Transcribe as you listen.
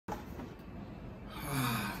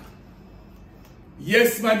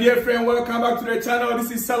Yes, my dear friend, welcome back to the channel.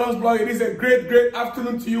 This is Salon's Blog. It is a great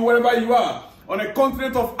afternoon to you wherever you are on the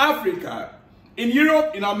continent of Africa, in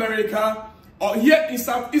Europe, in America, or here in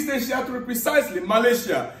Southeast Asia, to be precisely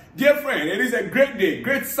Malaysia. Dear friend, it is a great day,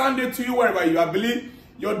 great Sunday to you wherever you are. I believe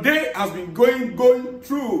your day has been going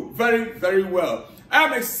through very well. I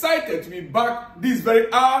am excited to be back this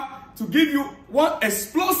very hour to give you one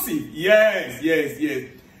explosive. Yes.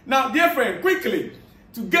 Now, dear friend, quickly,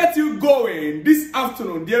 to get you going this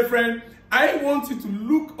afternoon, dear friend, I want you to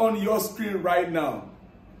look on your screen right now.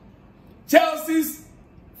 Chelsea's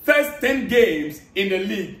first 10 games in the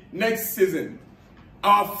league next season.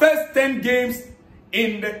 Our first 10 games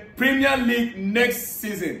in the Premier League next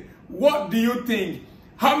season. What do you think?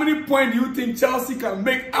 How many points do you think Chelsea can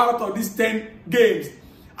make out of these 10 games?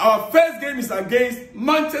 Our first game is against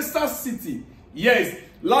Manchester City. Yes,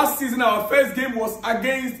 last season our first game was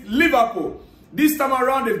against Liverpool. This time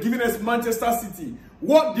around, they've given us Manchester City.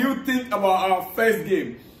 What do you think about our first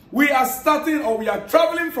game? We are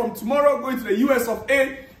traveling from tomorrow, going to the US of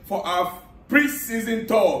A for our pre-season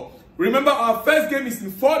tour. Remember, our first game is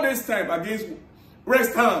in 4 days' time against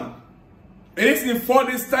West Ham. It is in 4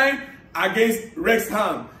 days' time against West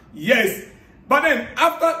Ham. Yes. But then,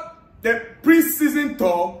 after the pre-season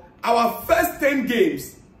tour, our first 10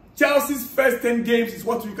 games, Chelsea's first 10 games is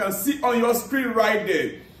what you can see on your screen right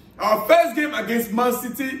there. Our first game against Man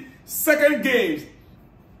City, second game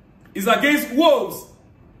is against Wolves,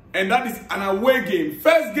 and that is an away game.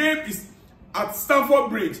 First game is at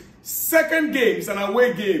Stamford Bridge. Second game is an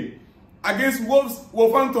away game against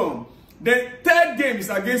Wolverhampton. The third game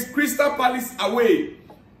is against Crystal Palace away.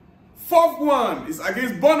 Fourth one is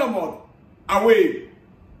against Bournemouth away.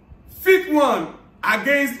 Fifth one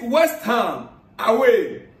against West Ham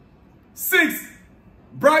away. Sixth,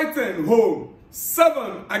 Brighton home.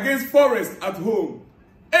 7 against Forest at home.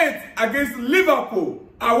 8 against Liverpool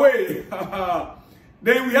away.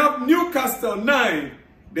 Then we have Newcastle 9.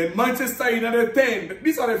 Then Manchester United 10.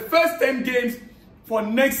 These are the first 10 games for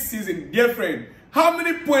next season, dear friend. How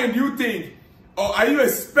many points do you think, or are you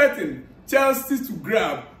expecting Chelsea to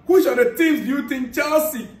grab? Which of the teams do you think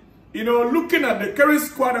Chelsea, looking at the current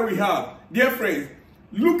squad that we have, dear friends,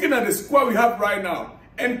 looking at the squad we have right now,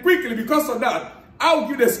 and quickly, because of that, I'll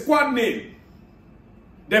give the squad name.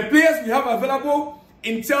 The players we have available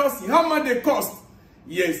in Chelsea, how much they cost?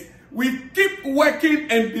 Yes, we keep working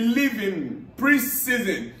and believing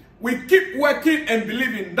pre-season. We keep working and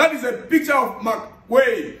believing. That is a picture of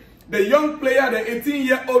McWay, the young player, the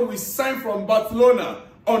 18-year-old we signed from Barcelona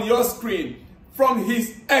on your screen. From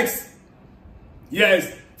his ex.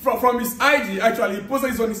 Yes, from his IG, actually. He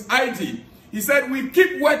posted this on his IG. He said, we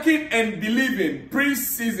keep working and believing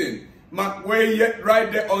pre-season. McWay right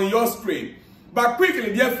there on your screen. But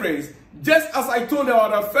quickly, dear friends, just as I told you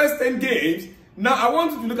about the first 10 games, now I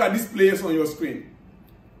want you to look at these players on your screen.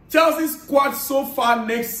 Chelsea's squad so far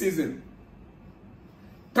next season.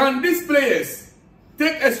 Can these players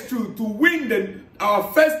take us through to win our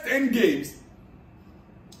first 10 games?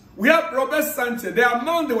 We have Robert Sanchez. The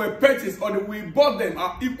amount they were purchased or we bought them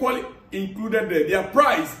are equally included there. Their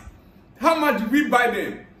price. How much did we buy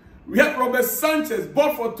them? We have Robert Sanchez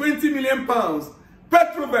bought for £20 million.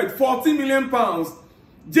 Petrovic, £14 million.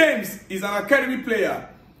 James is an academy player.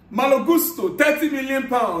 Malogusto, £30 million.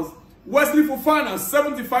 Wesley Fofana,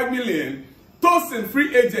 $75 million. Tosin,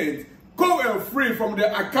 free agent. Cowell, free from the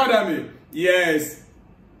academy. Yes.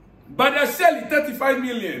 Badiashile, $35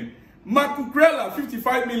 million. Makukrela,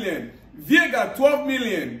 $55 million. Viega, $12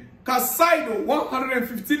 million. Casaido,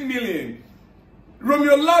 $115 million.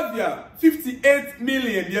 Romeo Lavia, $58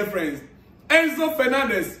 million, dear friends. Enzo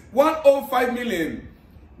Fernandez, $105 million.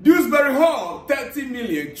 Dewsbury Hall, $30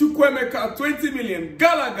 million. Chukwuemeka, $20 million.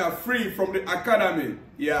 Gallagher, free from the academy.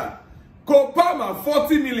 Yeah. Kopama,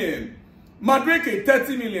 $40 million. Madueke,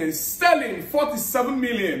 $30 million. Sterling, $47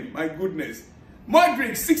 million. My goodness.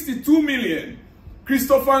 Modric, $62 million.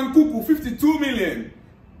 Christopher Nkunku, $52 million.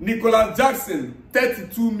 Nicholas Jackson,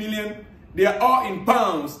 $32 million. They are all in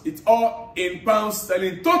pounds. It's all in pounds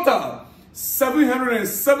sterling. Total,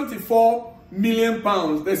 £774 million.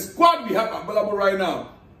 The squad we have available right now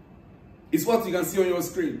is what you can see on your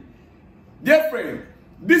screen. Dear friend,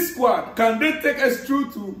 this squad, can they take us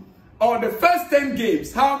through to the first 10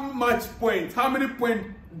 games? How many points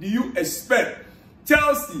do you expect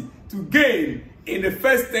Chelsea to gain in the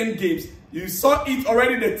first 10 games? You saw it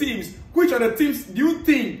already, the teams. Which of the teams do you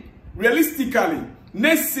think, realistically,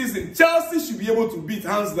 next season, Chelsea should be able to beat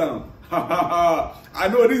hands down? I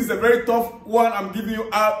know this is a very tough one I'm giving you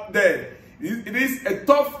out there. It is a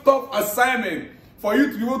tough assignment for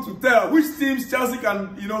you to be able to tell which teams Chelsea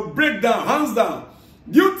can, break down, hands down.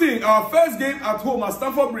 Do you think our first game at home at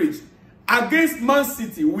Stamford Bridge against Man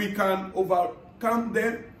City, we can overcome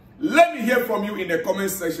them? Let me hear from you in the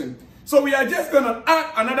comment section. So we are just going to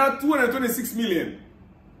add another 226 million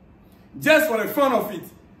just for the fun of it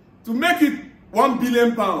to make it 1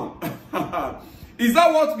 billion pound. Is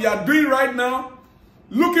that what we are doing right now?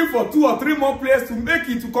 Looking for 2 or 3 more players to make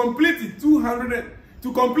it, to complete it,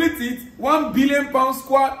 1 billion pound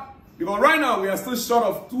squad. Because right now we are still short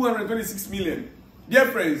of 226 million. Dear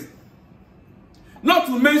friends, not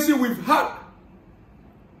to mention we've had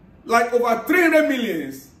like over 300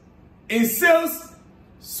 millions in sales.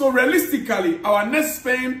 So realistically, our net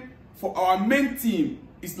spend for our main team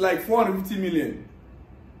is like 450 million.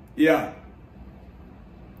 Yeah.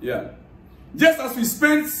 Just as we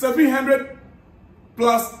spent 700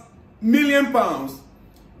 plus million pounds.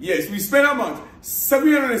 Yes, we spent how much?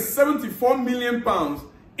 774 million pounds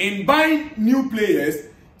in buying new players.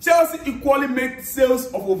 Chelsea equally made sales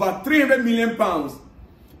of over 300 million pounds.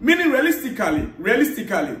 Meaning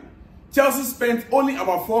realistically, Chelsea spent only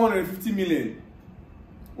about 450 million.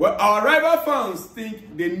 Well, our rival fans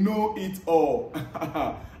think they know it all.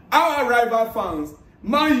 Our rival fans,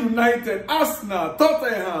 Man United, Arsenal,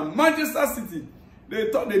 Tottenham, Manchester City, they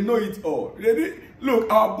thought they know it all.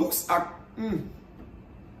 Look, our books are...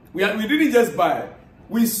 We didn't just buy.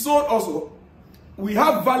 We sold also. We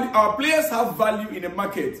have value. Our players have value in the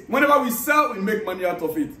market. Whenever we sell, we make money out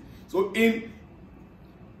of it. So when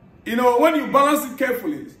you balance it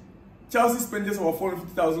carefully, Chelsea spent just over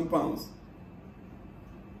 450,000 pounds.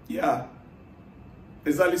 Yeah.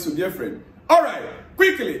 Exactly, so dear friend. All right,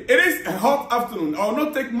 quickly. It is a hot afternoon. I will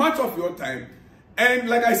not take much of your time. And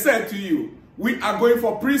like I said to you, we are going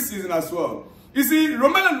for pre-season as well. You see,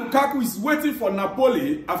 Osimehn and Lukaku is waiting for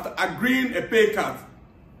Napoli after agreeing a pay cut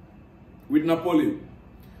with Napoli.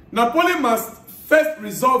 Napoli must first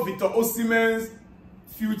resolve Victor Osimeh's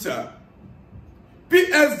future.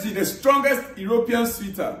 PSG, the strongest European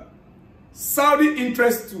suitor. Saudi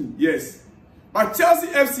interest too, yes. But Chelsea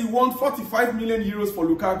FC won 45 million euros for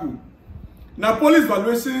Lukaku. Napoli's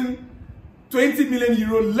valuation, 20 million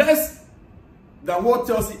euros less than what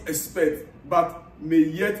Chelsea expects, but may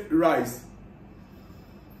yet rise.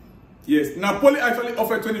 Yes, Napoli actually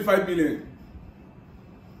offered 25 million.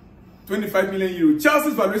 25 million euros.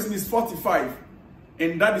 Chelsea's valuation is 45.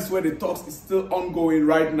 And that is where the talks is still ongoing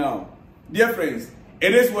right now. Dear friends,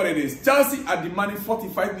 it is what it is. Chelsea are demanding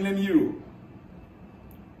 45 million euro.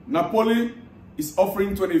 Napoli is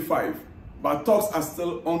offering 25. But talks are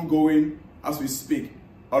still ongoing as we speak.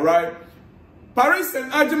 Alright? Paris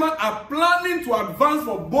Saint-Germain are planning to advance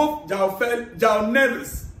for both João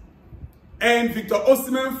Neves and Victor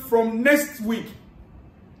Osimehn from next week.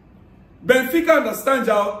 Benfica understand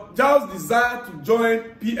João's desire to join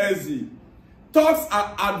PSG. Talks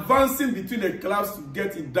are advancing between the clubs to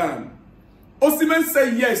get it done. Osimehn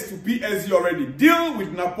said yes to PSG already. Deal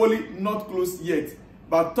with Napoli not closed yet,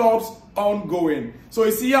 but talks ongoing. So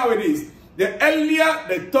you see how it is. The earlier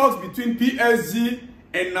the talks between PSG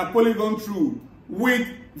and Napoli gone through with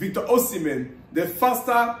Victor Osimehn, the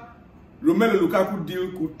faster Osimehn and Lukaku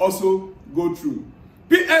deal could also go through.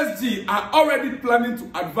 PSG are already planning to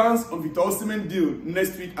advance on Victor Osimehn deal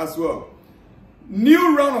next week as well.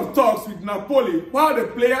 New round of talks with Napoli while the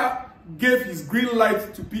player gave his green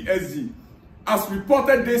light to PSG, as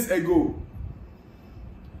reported days ago.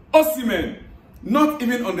 Osimehn not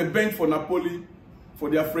even on the bench for Napoli for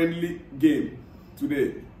their friendly game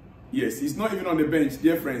today. Yes, he's not even on the bench,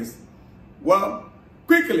 dear friends. Well,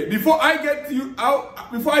 quickly, before I get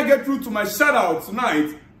through to my shout out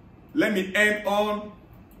tonight, let me end on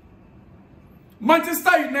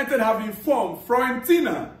Manchester United have informed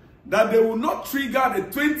Fiorentina that they will not trigger the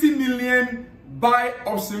 20 million buy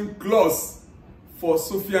option clause for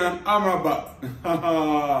Sofyan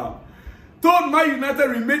Amrabat. Told Man United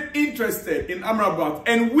remain interested in Amrabat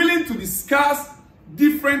and willing to discuss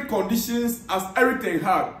different conditions as Erik ten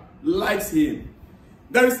Hag likes him.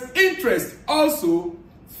 There is interest also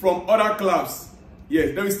from other clubs.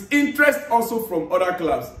 Yes, there is interest also from other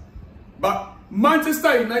clubs. But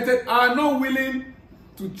Manchester United are not willing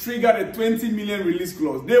to trigger the 20 million release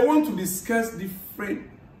clause. They want to discuss different,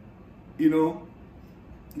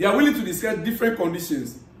 they are willing to discuss different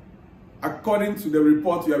conditions according to the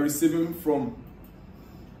report we are receiving from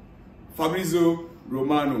Fabrizio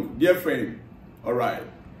Romano. Dear friend, all right.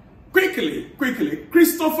 Quickly,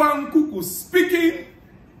 Christopher Nkunku speaking,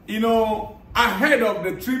 ahead of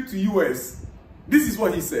the trip to US. This is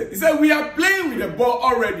what he said. He said, we are playing with the ball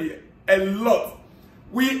already a lot.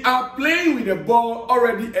 We are playing with the ball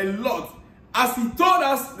already a lot. As he told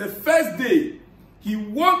us the first day, he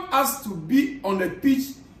wants us to be on the pitch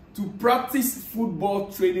to practice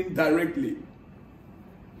football training directly.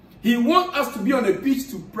 He wants us to be on a pitch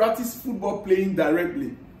to practice football playing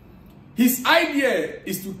directly. His idea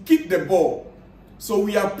is to keep the ball. So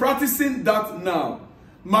we are practicing that now.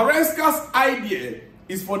 Maresca's idea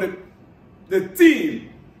is for the team,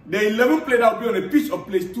 the 11 players that will be on the pitch of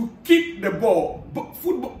play, to keep the ball.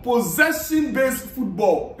 Football, possession-based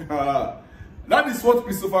football. That is what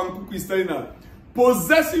Christopher Nkunku is telling us.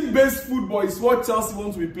 Possession-based football is what Chelsea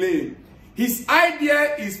wants to be playing. His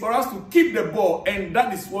idea is for us to keep the ball, and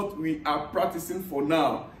that is what we are practicing for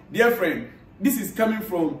now. Dear friend, this is coming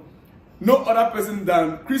from no other person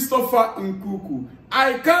than Christopher Nkunku.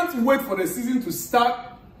 I can't wait for the season to start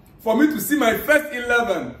for me to see my first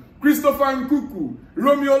 11. Christopher Nkunku,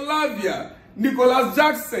 Romeo Lavia, Nicholas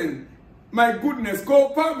Jackson, my goodness,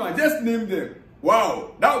 Cole Palmer, just name them.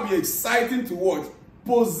 Wow, that would be exciting to watch.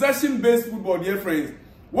 Possession-based football, dear friends.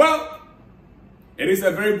 Well, it is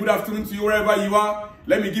a very good afternoon to you wherever you are.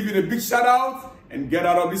 Let me give you a big shout out and get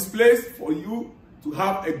out of this place for you to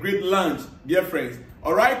have a great lunch, dear friends.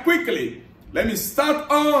 All right, quickly, let me start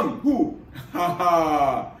on who?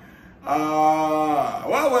 Well.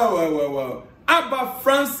 Abba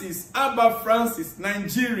Francis,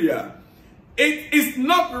 Nigeria. It is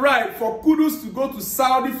not right for Kudus to go to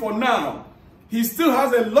Saudi for now. He still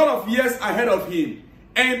has a lot of years ahead of him.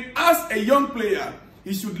 And as a young player,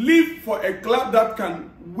 he should live for a club that can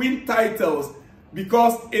win titles,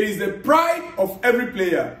 because it is the pride of every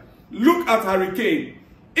player. Look at Harry Kane.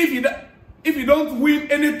 If you don't win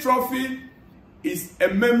any trophy, it's a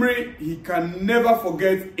memory he can never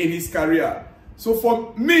forget in his career. So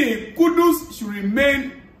for me, Kudus should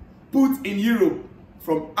remain put in Europe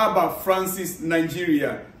from Abba Francis,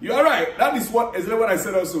 Nigeria. You are right. That is exactly what I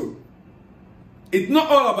said also. It's not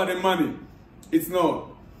all about the money. It's not.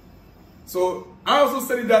 So I also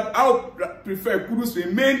said that I would prefer Kudus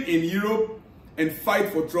remain in Europe and fight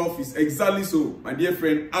for trophies. Exactly so, my dear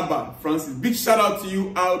friend Abba Francis. Big shout out to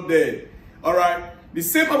you out there. All right. The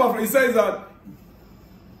same Abba Francis says that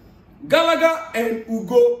Gallagher and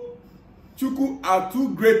Ugo Chukwu are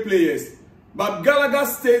two great players, but Gallagher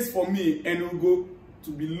stays for me and Ugo to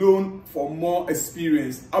be loaned for more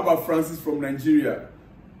experience. Abba Francis from Nigeria.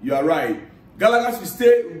 You are right. Gallagher should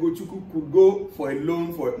stay. Ugo Chukwu could go for a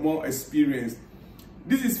loan for more experience.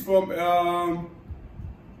 This is from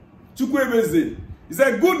Chukwuebeze. He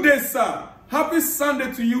said, "Good day, sir. Happy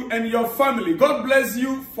Sunday to you and your family. God bless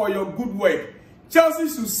you for your good work. Chelsea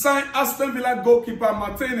should sign Aston Villa goalkeeper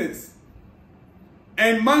Martinez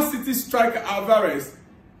and Man City striker Alvarez."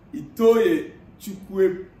 Itoye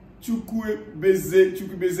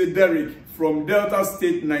Chukwuebeze Derek from Delta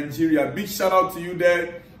State, Nigeria. Big shout out to you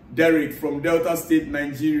there, Derek from Delta State,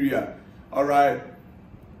 Nigeria. All right.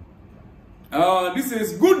 This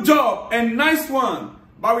is good job and nice one,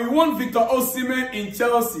 but we want Victor Osimehn in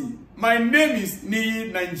Chelsea. My name is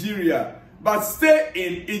Niyi, Nigeria, but stay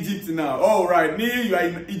in Egypt now. All right, Niyi, you are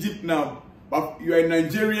in Egypt now, but you are a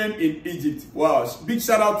Nigerian in Egypt. Wow, big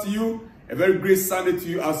shout out to you. A very great Sunday to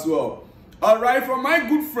you as well. All right, from my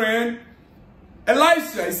good friend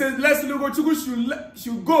Elisha, he says, Leslie Ugochukwu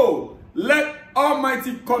should go. Let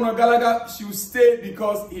Almighty Conor Gallagher should stay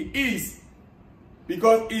because he's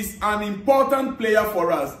an important player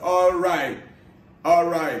for us. All right. All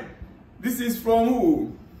right. This is from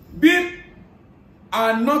who? Being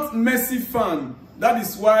are not Messi fan. That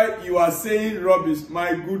is why you are saying rubbish.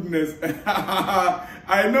 My goodness.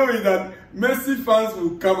 I know that Messi fans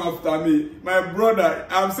will come after me. My brother,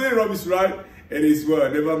 I'm saying rubbish, right? It is well.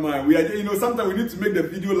 Never mind. We are, sometimes we need to make the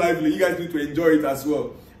video lively. You guys need to enjoy it as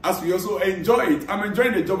well, as we also enjoy it. I'm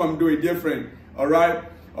enjoying the job I'm doing, dear friend. All right.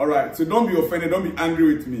 All right. So don't be offended. Don't be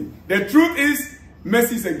angry with me. The truth is,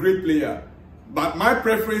 Messi is a great player, but my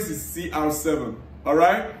preference is CR7. All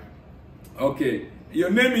right. Okay. Your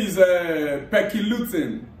name is Pecky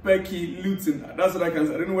Luton. Pecky Luton. That's what I can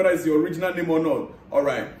say. I don't know whether it's your original name or not. All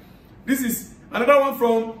right. This is another one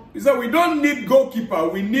from, he said, we don't need goalkeeper.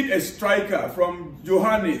 We need a striker, from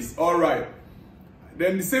Johannes. All right.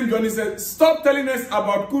 Then the same Johnny said, stop telling us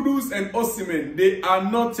about Kudus and Osimehn. They are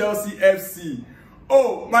not Chelsea FC.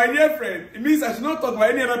 Oh, my dear friend, it means I should not talk about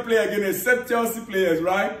any other player again except Chelsea players,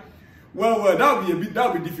 right? Well, that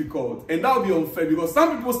would be difficult, and that would be unfair, because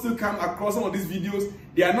some people still come across some of these videos.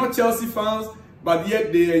 They are not Chelsea fans, but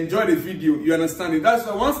yet they enjoy the video. You understand it? That's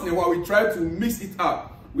why once in a while we try to mix it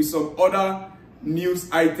up with some other news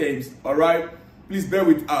items. All right, please bear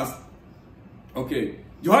with us. Okay,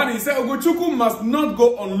 Johanny said Ugochukwu must not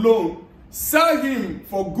go on loan. Sell him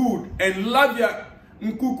for good, and Lavia,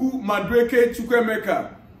 Nkunku, Madueke,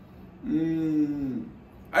 Chukwuemeka.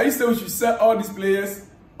 Are you saying we should sell all these players,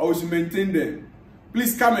 or we should maintain them?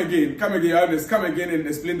 Please come again, Ernest, come again and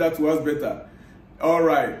explain that to us better. All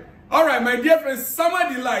right, my dear friend,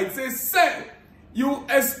 Summer Delight says, sir, you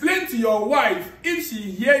explain to your wife if she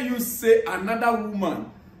hear you say another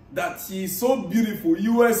woman that she is so beautiful.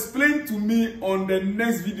 You explain to me on the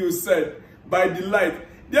next video said by Delight.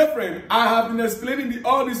 Dear friend, I have been explaining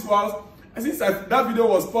all this while, and since that video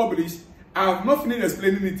was published, I have not finished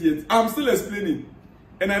explaining it yet. I'm still explaining.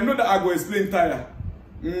 And I know that I go explain tire.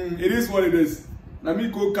 It is what it is. Let me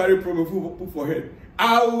go carry problem put for head.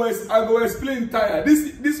 I go explain tire.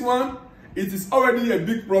 This one, it is already a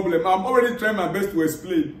big problem. I'm already trying my best to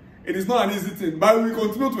explain. It is not an easy thing, but we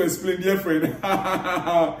continue to explain, dear friend.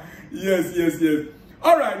 Yes.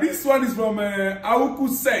 All right, this one is from Auku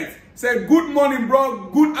Said. Say, good morning, bro.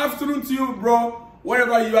 Good afternoon to you, bro.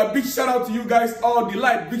 Wherever you are, big shout out to you guys. All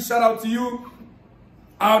Delight, big shout out to you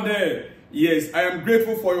out there. Yes, I am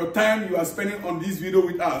grateful for your time you are spending on this video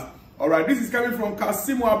with us. All right, this is coming from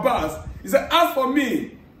Kasimu Abbas. He said, as for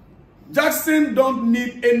me, Jackson don't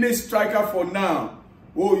need any striker for now.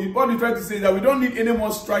 Oh, what you try to say is that we don't need any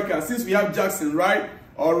more strikers since we have Jackson, right?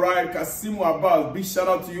 All right, Kasimu Abbas, big shout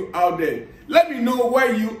out to you out there. Let me know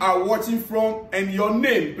where you are watching from and your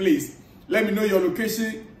name, please. Let me know your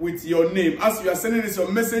location with your name. As you are sending us your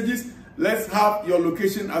messages, let's have your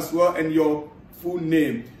location as well and your full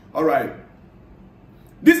name. All right.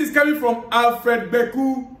 This is coming from Alfred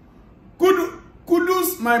Beku.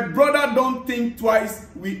 Kudus, my brother, don't think twice.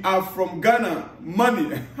 We are from Ghana.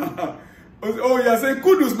 Money. Oh, you are saying,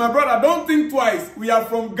 Kudus, my brother, don't think twice. We are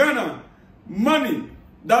from Ghana. Money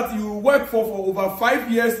that you work for over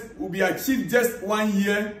 5 years will be achieved just 1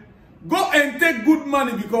 year. Go and take good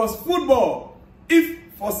money because football, if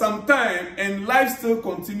for some time, and life still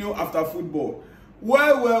continue after football.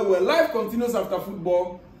 Well, life continues after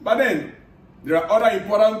football, but then there are other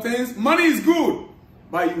important things. Money is good,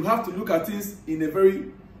 but you have to look at things in a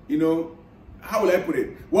very, how will I put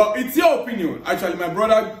it? Well, it's your opinion. Actually, my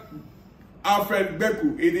brother, Alfred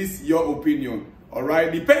Beku, it is your opinion. All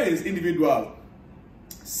right, depends, individual.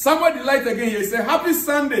 Somebody Delight again here say, happy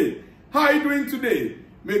Sunday. How are you doing today?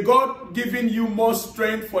 May God giving you more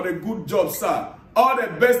strength for the good job, sir. All the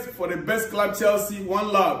best for the best club, Chelsea.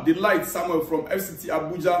 One love. Delight Samuel from FCT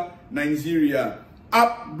Abuja, Nigeria.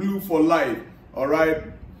 Up blue for life. All right.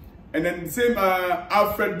 And then the same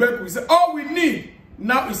Alfred Beck, we say, all we need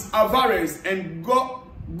now is Alvarez and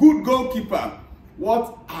good goalkeeper.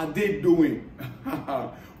 What are they doing?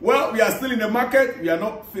 Well, we are still in the market.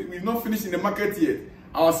 We've not finished in the market yet.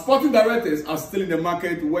 Our sporting directors are still in the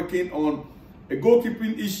market working on a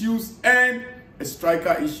goalkeeping issues and a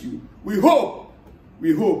striker issue. We hope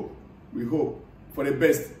for the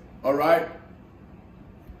best. All right.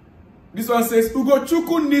 This one says,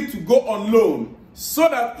 Ugochukwu need to go on loan so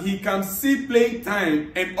that he can see playing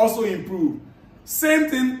time and also improve. Same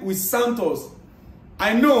thing with Santos.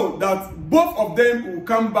 I know that both of them will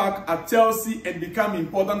come back at Chelsea and become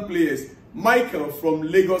important players. Michael from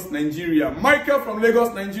Lagos, Nigeria. Michael from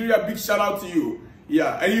Lagos, Nigeria, big shout out to you.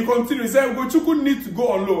 Yeah, and you continue. You say, Ugochukwu need to go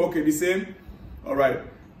on loan. Okay, the same. All right.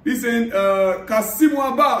 Listen,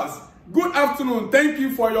 Kasimu Abbas. Good afternoon. Thank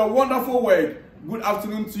you for your wonderful work. Good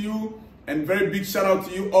afternoon to you. And very big shout out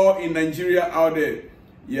to you all in Nigeria out there.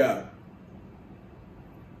 Yeah.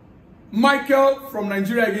 Michael from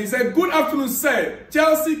Nigeria again said, good afternoon, sir.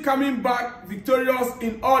 Chelsea coming back victorious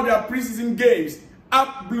in all their preseason games.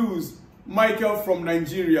 Up Blues. Michael from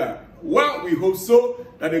Nigeria. Well, we hope so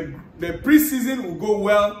that the preseason will go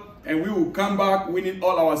well and we will come back winning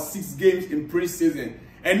all our 6 games in preseason.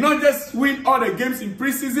 And not just win all the games in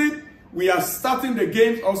preseason, we are starting the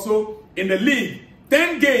games also in the league.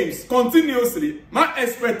 10 games continuously. My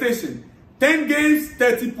expectation, 10 games,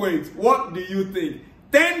 30 points. What do you think?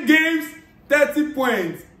 10 games, 30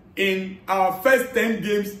 points in our first 10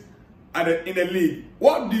 games in the league.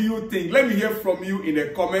 What do you think? Let me hear from you in the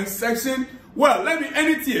comment section. Well, let me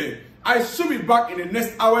end it here. I should be back in the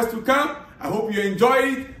next hours to come. I hope you enjoy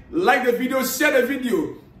it. Like the video, share the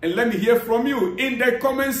video, and let me hear from you in the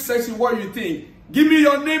comment section what you think. Give me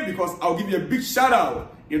your name because I'll give you a big shout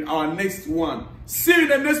out in our next one. See you in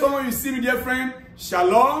the next one when you see me, dear friend.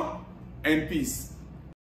 Shalom and peace.